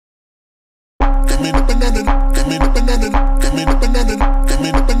me the banana, give me the banana, give me the banana, give me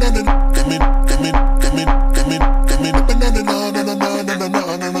the banana, give me the banana, no, no, no, no, no, no,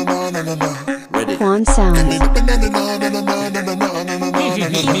 no, no, no, no, no. Ready. Quan sound. Give me the banana, no, no, no, no, no, no, no, no, no.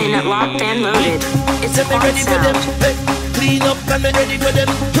 Keeping it locked and loaded. It's a Quan ready for them. sound. Clean up and me ready for them.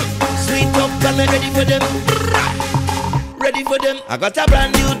 Sweet up and me ready for them. Ready for them. I got a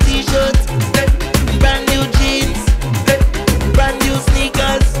brand new t-shirt, brand new jeans, brand new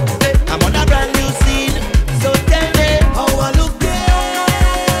sneakers. I'm on a brand new scene. So tell me how I look there.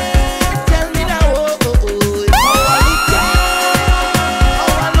 Tell me now, how I look there.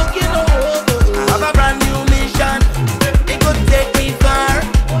 How I look, you know. I have a brand new mission. It could take me far.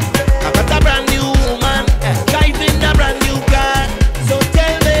 I got a brand new woman driving a brand new car. So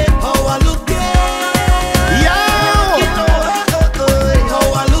tell me how I look there. Yeah.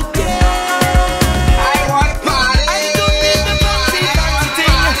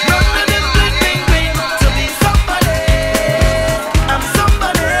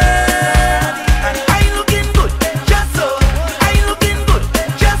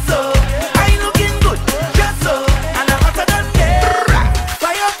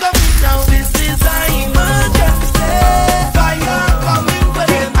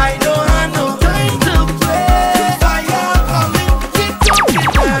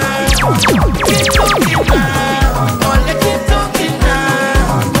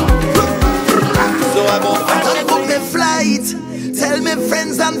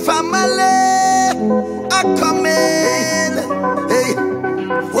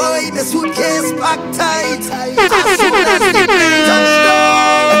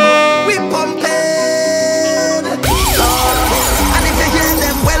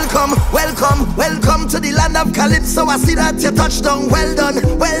 Welcome to the land of CALYPSO. I see that you touched down. Well done,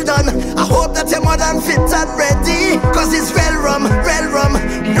 well done. I hope that you're more than fit and ready. Cause it's real rum, real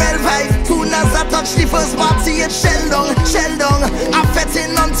vibe. Soon as I touch the first party, it's shell down. I'm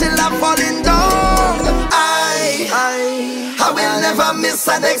fetting until I'm falling down. I will never miss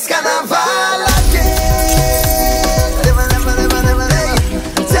the next carnival again. Never.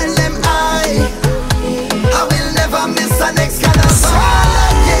 Tell them I will never miss the next carnival.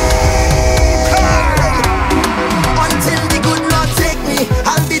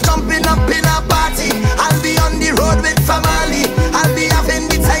 I'll be jumping up in a party. I'll be on the road with family. I'll be having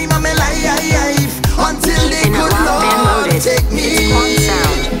the time of my life until the good Lord take me.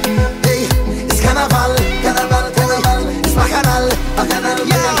 Hey, it's carnival. It's bacchanal.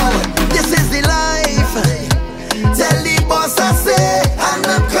 Yeah, this is the life. Tell the boss I say I'm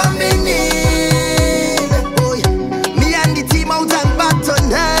not coming in. Boy, me and the team out and back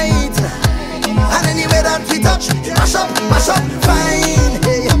tonight. And anywhere that we touch, mash up, fine.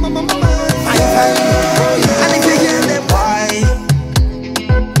 And if you hear them,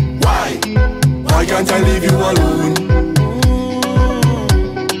 why can't I leave you alone?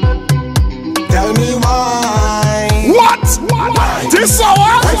 Tell me why. What? Why? This hour?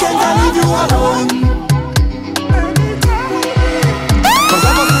 Why can't I leave you alone? Cause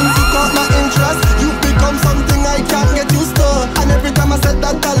ever since you caught my interest, you've become something I can't get used to. And every time I said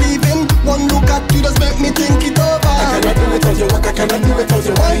that I'm leaving, one look at you just make me think it over. I cannot do it as you walk, I cannot do it as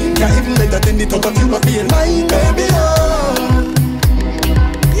you whine. Can't even let that in the thought of you not being mine, baby, oh.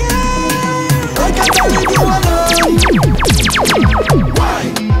 Why can't I leave you alone?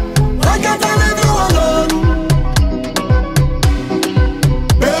 Why can't I leave you alone?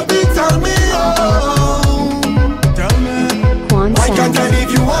 Baby, tell me, oh. Tell me. Why can't I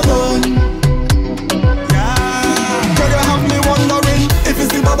leave you alone? Yeah. Girl, you have me wondering if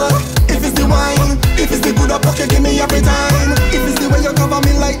it's the bubble, if it's the wine, if it's the good up you give me every time. If it's the way you cover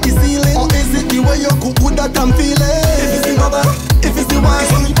me like the ceiling, or is it the way you cook good that I'm feeling? If it's the bubble, if it's the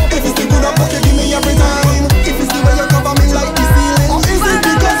wine, if it's the good up you give me every time. If it's the way you cover me like the ceiling, or is it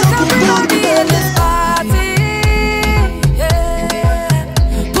because you cook good? In this party, yeah.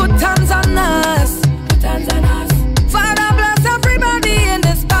 Put hands on us. Father bless everybody in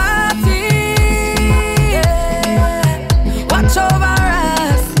this party, yeah. Watch over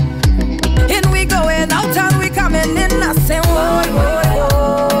us. In we going out and we coming in. I say whoa.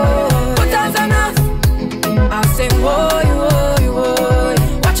 Put hands on us. I say whoa.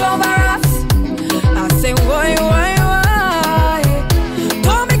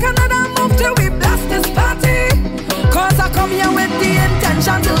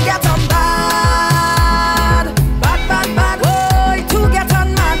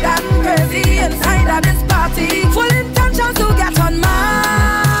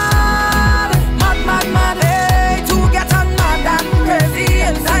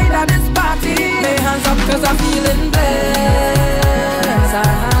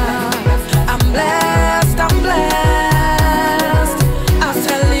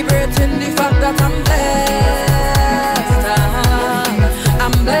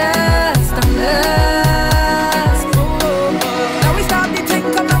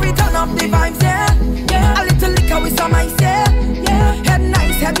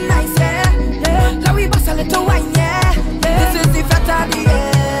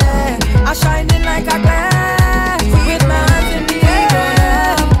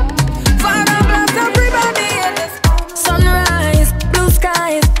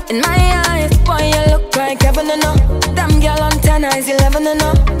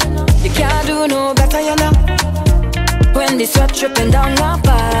 sweat dripping down my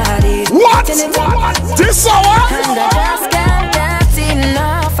body. What? This hour? And I just can't get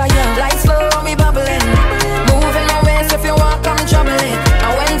enough of you. Like slow, me bubbling. Moving my waist if you want, come troubling.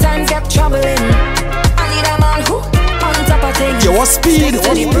 And when times get troubling, I need a man who on top of things. You want speed?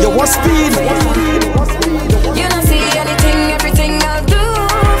 You want speed? You don't see anything, everything I'll do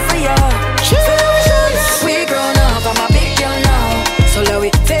for you. We grown up, I'm a big girl now. So let we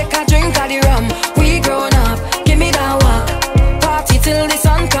take a drink of the rum. We grown up, give me that walk. Party till the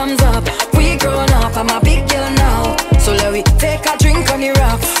sun comes up. We grown up, I'm a big girl now. So let we take a drink on the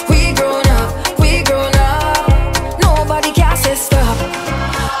rock. We grown up, we grown up. Nobody can say stop.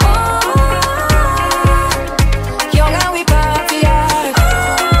 Oh, young and we party hard.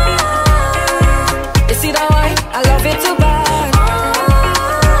 You see that wine? I love it too bad.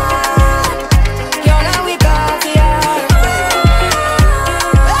 Young and we party hard.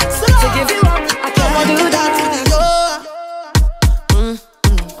 To give you up, I can't do that.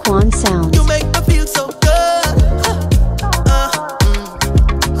 Quan sounds. You make me feel so good.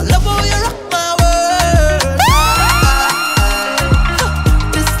 I love how you rock my world.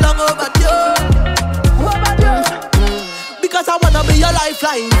 This song overdue. Because I wanna be your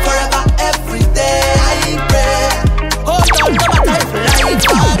lifeline forever, every day. I pray. Hold on to my lifeline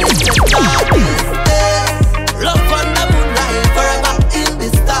for this darkest day. Love on the moonlight forever in the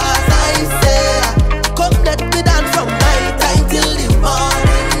stars. I say, come let me dance from night time till the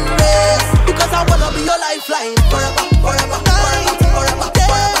morning rays. Because I wanna be your lifeline forever, forever, forever, forever,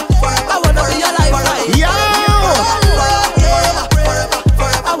 forever, forever. I wanna be your lifeline. Yo! Forever, forever,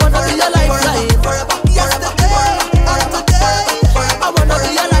 forever. I wanna be your lifeline forever, forever, forever, forever. I wanna be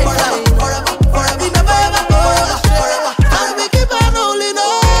your lifeline forever, forever, forever, forever. And we keep on holding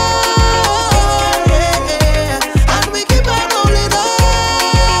on, and we keep on holding on.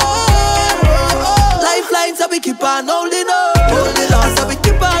 Lifeline, so we keep on holding on, holding on. So we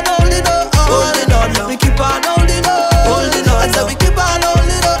keep on holding on, holding on. We keep on holding on, holding on. So we keep on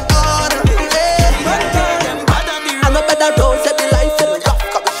holding on. I'm a better rose at the life in the rough.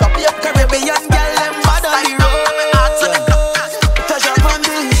 Come shop me up, Caribbean girl, them bad on the road. Teja on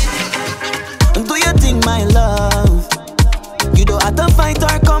this. Do you think, my love, you don't have to fight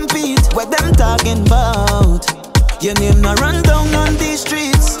or compete? What them talking about? Your name no run down on these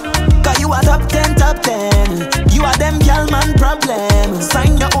streets. Cause you are top 10, top 10. You are them girl man problem.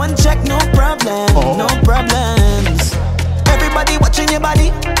 Sign your own check, no problem, no problems. Everybody watching your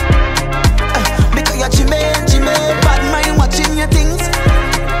body. Because you're Jammin, bad mind watching your things.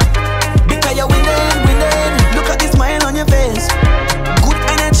 Because you're winning. Look at the smile on your face. Good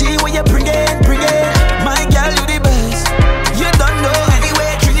energy when you bring it. My girl, you the best. You don't know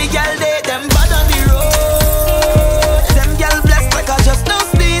anyway, Trini girl, they them bad on the road. Them girl blessed like I just no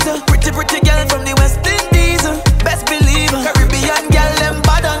sneeze. Pretty girl from the West Indies. Best believe, Caribbean girl, them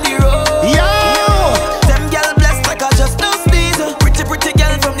bad on the road. Yo! Them girl blessed like I just no sneeze. Pretty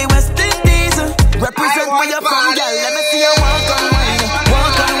girl from the West Indies. Represent where you're from, girl. Let me see you walk on wine,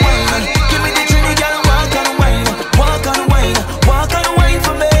 walk on wine. Give me the Trini girl, walk on wine, walk on wine, walk on wine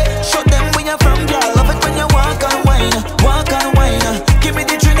for me. Show them where you're from, girl. Love it when you walk on wine, walk on wine. Give me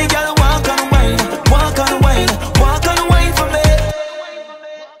the Trini girl, walk on wine, walk on wine, walk on wine for me.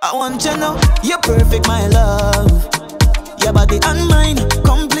 I want you know you're perfect, my love. Your body and mine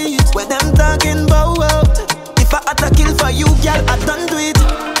complete. Where them talking about? If I had to kill for you, girl, I don't do it.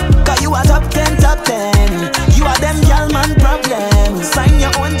 Cause you are top 10, top 10. You are them girl man problem. Sign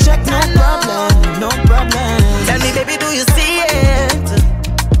your own check, no problem, no problem. Tell me, baby, do you see it?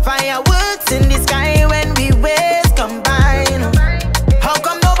 Fireworks in the sky when we ways combine. How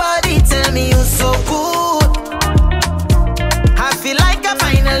come nobody tell me you're so good? I feel like I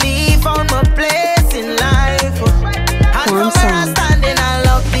finally found my place in life. And from where I'm standing, I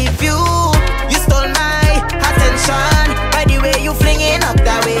love the view. You stole my attention by the way you flinging up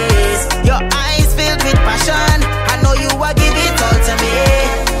that waist. Your eyes filled with passion.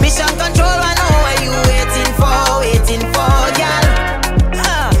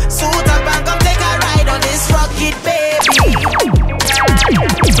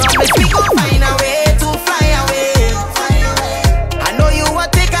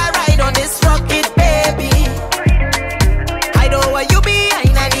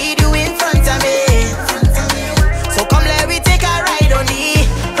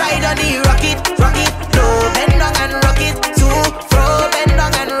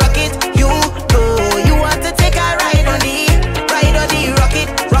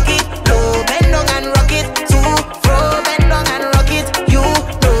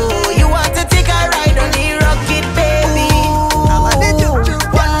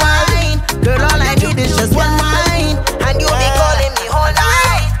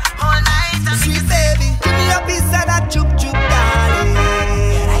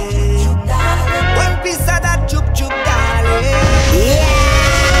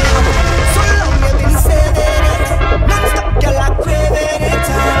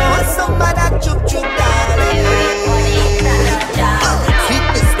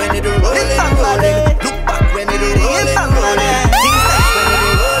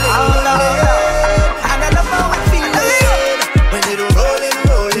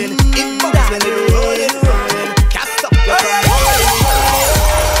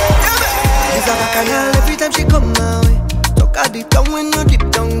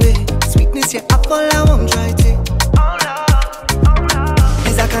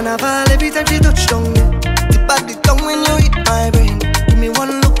 carnival every time she touch down. Tip at the tongue when you hit my brain. Give me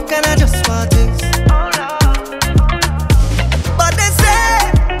one look and I just want this. But they say,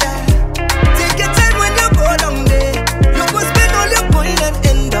 take your time when you go down there. You go spend all your coin and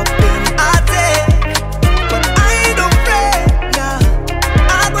end up in Ate. But I don't pray, nah.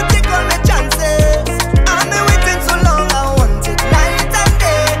 I go take all my chances. I've been waiting so long, I want it night and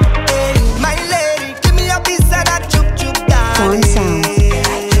day. Hey, my lady, give me a piece of that Jub Jub, darling.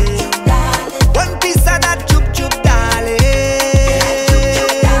 One piece of that Jub Jub, darling.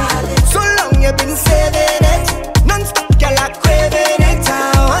 So long you've been saving it, non-stop girl are craving it. I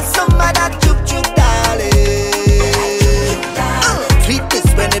want some of that Jub Jub, darling. Sweet this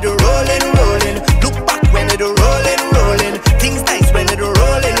when it rolling, rolling. Look back when it rolling, rolling. Things nice when it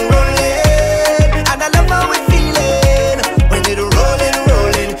rolling, rolling. And I love how it feeling when it rolling,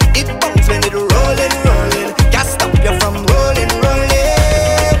 rolling. It bounce when it rolling, rolling. Can't stop you from rolling,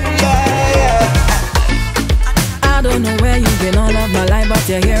 rolling. Yeah. I don't know where you've been all of my life, but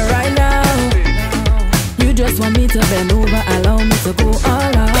you're here right now. You just want me to bend over, allow me to go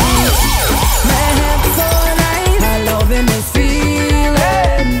all out. My head's so nice, I loving this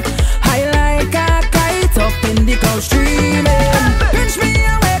feeling. High like a kite up in the cold streaming. Pinch me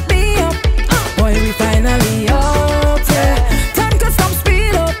and wake me up, boy we finally out, yeah. Time to stop,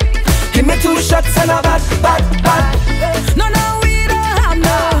 speed up. Give me 2 shots and a bad, bad, bad. No, we don't have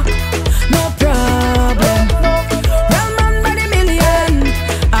no problem. Well, man by the million,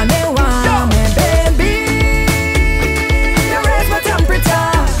 and they want me, baby. You raise my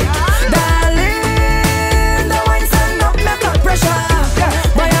temperature, darling. The wine send up my blood pressure.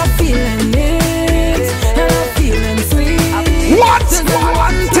 Boy, I'm feeling it, and I'm feeling sweet. What?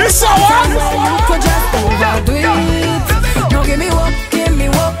 This one? You could just overdo it. Now give me up,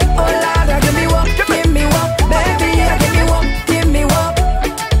 oh Lord, give me up, baby, give me up.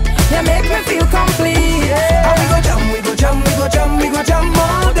 You make me feel complete. And we go jam, we go jam, we go jam, we go jam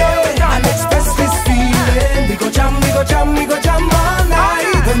all day. And express this feeling. We go jam, we go jam, we go jam all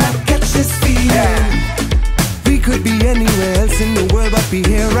night. And I catch this feeling. We could be anywhere else in the world, but be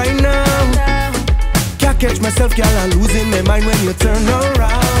here right now. Can't catch myself, girl, I'm losing my mind when you turn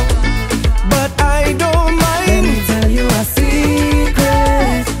around. But I don't Let me mind. tell you a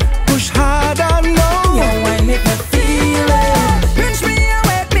secret. Push hard, I know. Your wine make me feel it. Pinch me and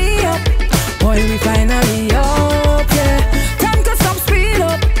wake me up, boy we finally out, yeah. Time to stop, speed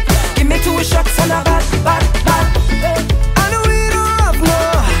up. Give me 2 shots and a bad, bad, bad. And we don't have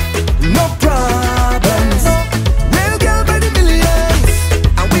no problems. Real girl by the millions,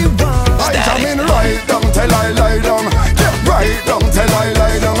 and we want. I jam in right down till I lie down. Get right down till I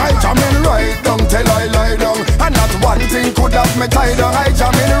lie down. I jam in right down till I lie down. And not one thing could have me tied down. I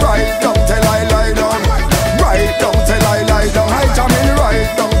jam in right down till I lie down. Right down till I lie down. I jam in right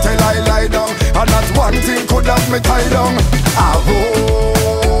down till I lie down. And not one thing could have me tied down. Ah,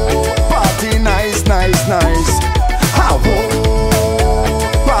 oh, party nice, nice, nice. Ah, oh,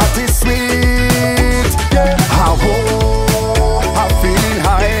 party sweet. Yeah. Ah, oh, I'm feeling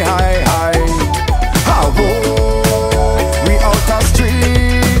high, high, high. Ah, oh, we out the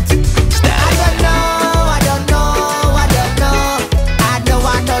street. I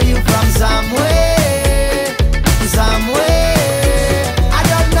don't know you from somewhere. I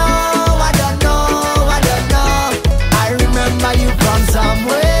don't know. I remember you from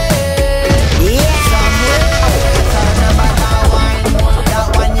somewhere. Somewhere. That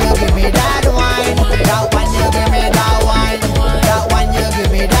one you give me that wine. That one you give me that wine. That one you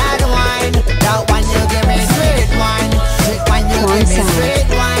give me that wine. That one you give me sweet wine. Sweet wine you give me sweet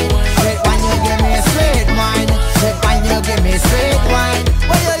wine. Sweet wine you give me sweet wine. Sweet wine you give me sweet wine.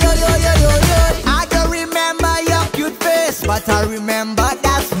 I don't remember your cute face, but I remember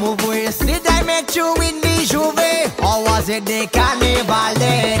that smooth waist. Did I meet you in the Juve? Or was it the carnival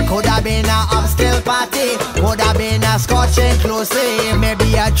day? Could have been a upscale party. Could have been a Scotch inclusive.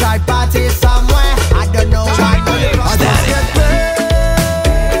 Maybe a tried party somewhere. I don't know. I just get paid.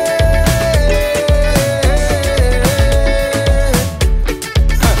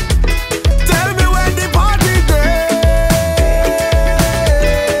 Tell me when the party day.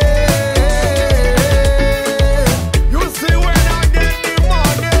 You see when I get the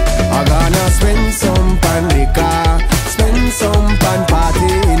money. I'm gonna spend some pan liquor, spend some pan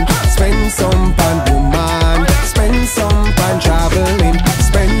partying, spend some pan woman, spend some pan traveling,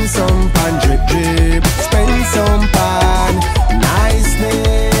 spend some pan drip drip, spend some pan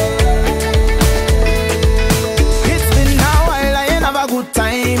niceness. It's been a while, I ain't have a good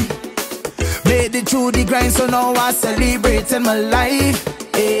time. Made it through the grind, so now I celebrating my life.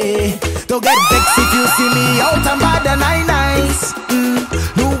 Don't get vexed if you see me out and bad and I nice.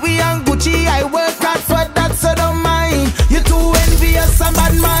 New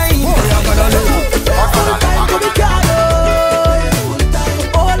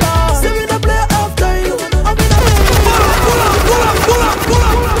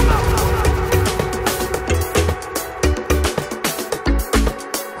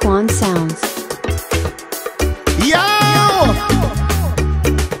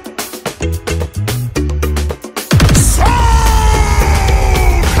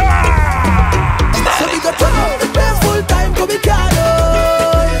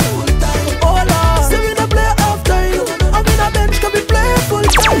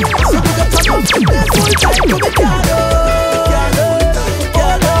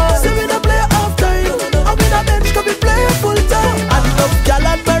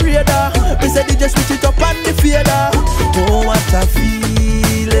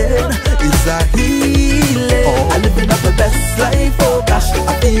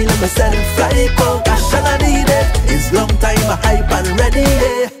I feel myself like cash and I need it. It's long time I hype and ready,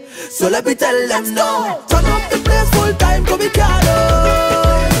 yeah. So let me tell them now. Turn up the place full time, come Mikado.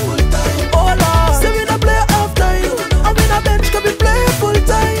 Oh Lord, say we not play half time. I'm in a bench, come we play full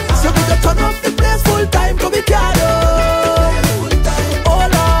time. So we can turn up the place full time, come Mikado. Oh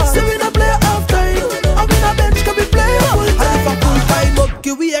Lord, say we not play half time. I'm in a bench, come we play full time. And if a full time up,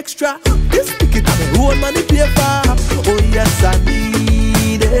 give we extra. This ticket on the road, money pay for. Oh yes, I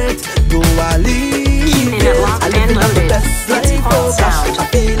need it. Do I leave it? I live in the best life, oh gosh. I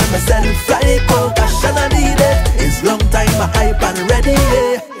feel myself like oh gosh, and I need it. It's long time I hype and ready,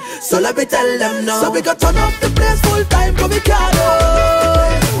 yeah. So let me tell them now. So we got turn up the place full time, come Mikado.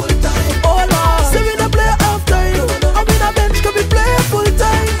 Oh Lord, say we not play half time. I'm in a bench, come we play full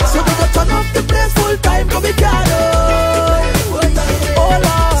time. So we got turn up the place full time, come Mikado. Oh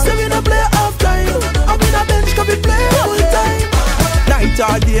Lord, say we not play half time. I'm in a bench, come we play full time. Night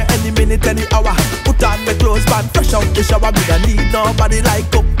or day, any minute, any hour. Put on the clothes, man, fresh out the shower. Me don't need nobody like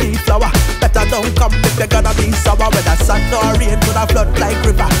cookie flour. Better don't come if you're gonna be sour. Whether sun or rain, gonna flood like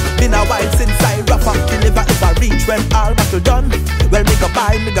river. Been a while since I rough up deliver. If I reach when all battle done, well, me go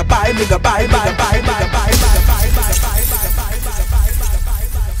buy, me go buy, me go buy, buy, buy, buy, buy.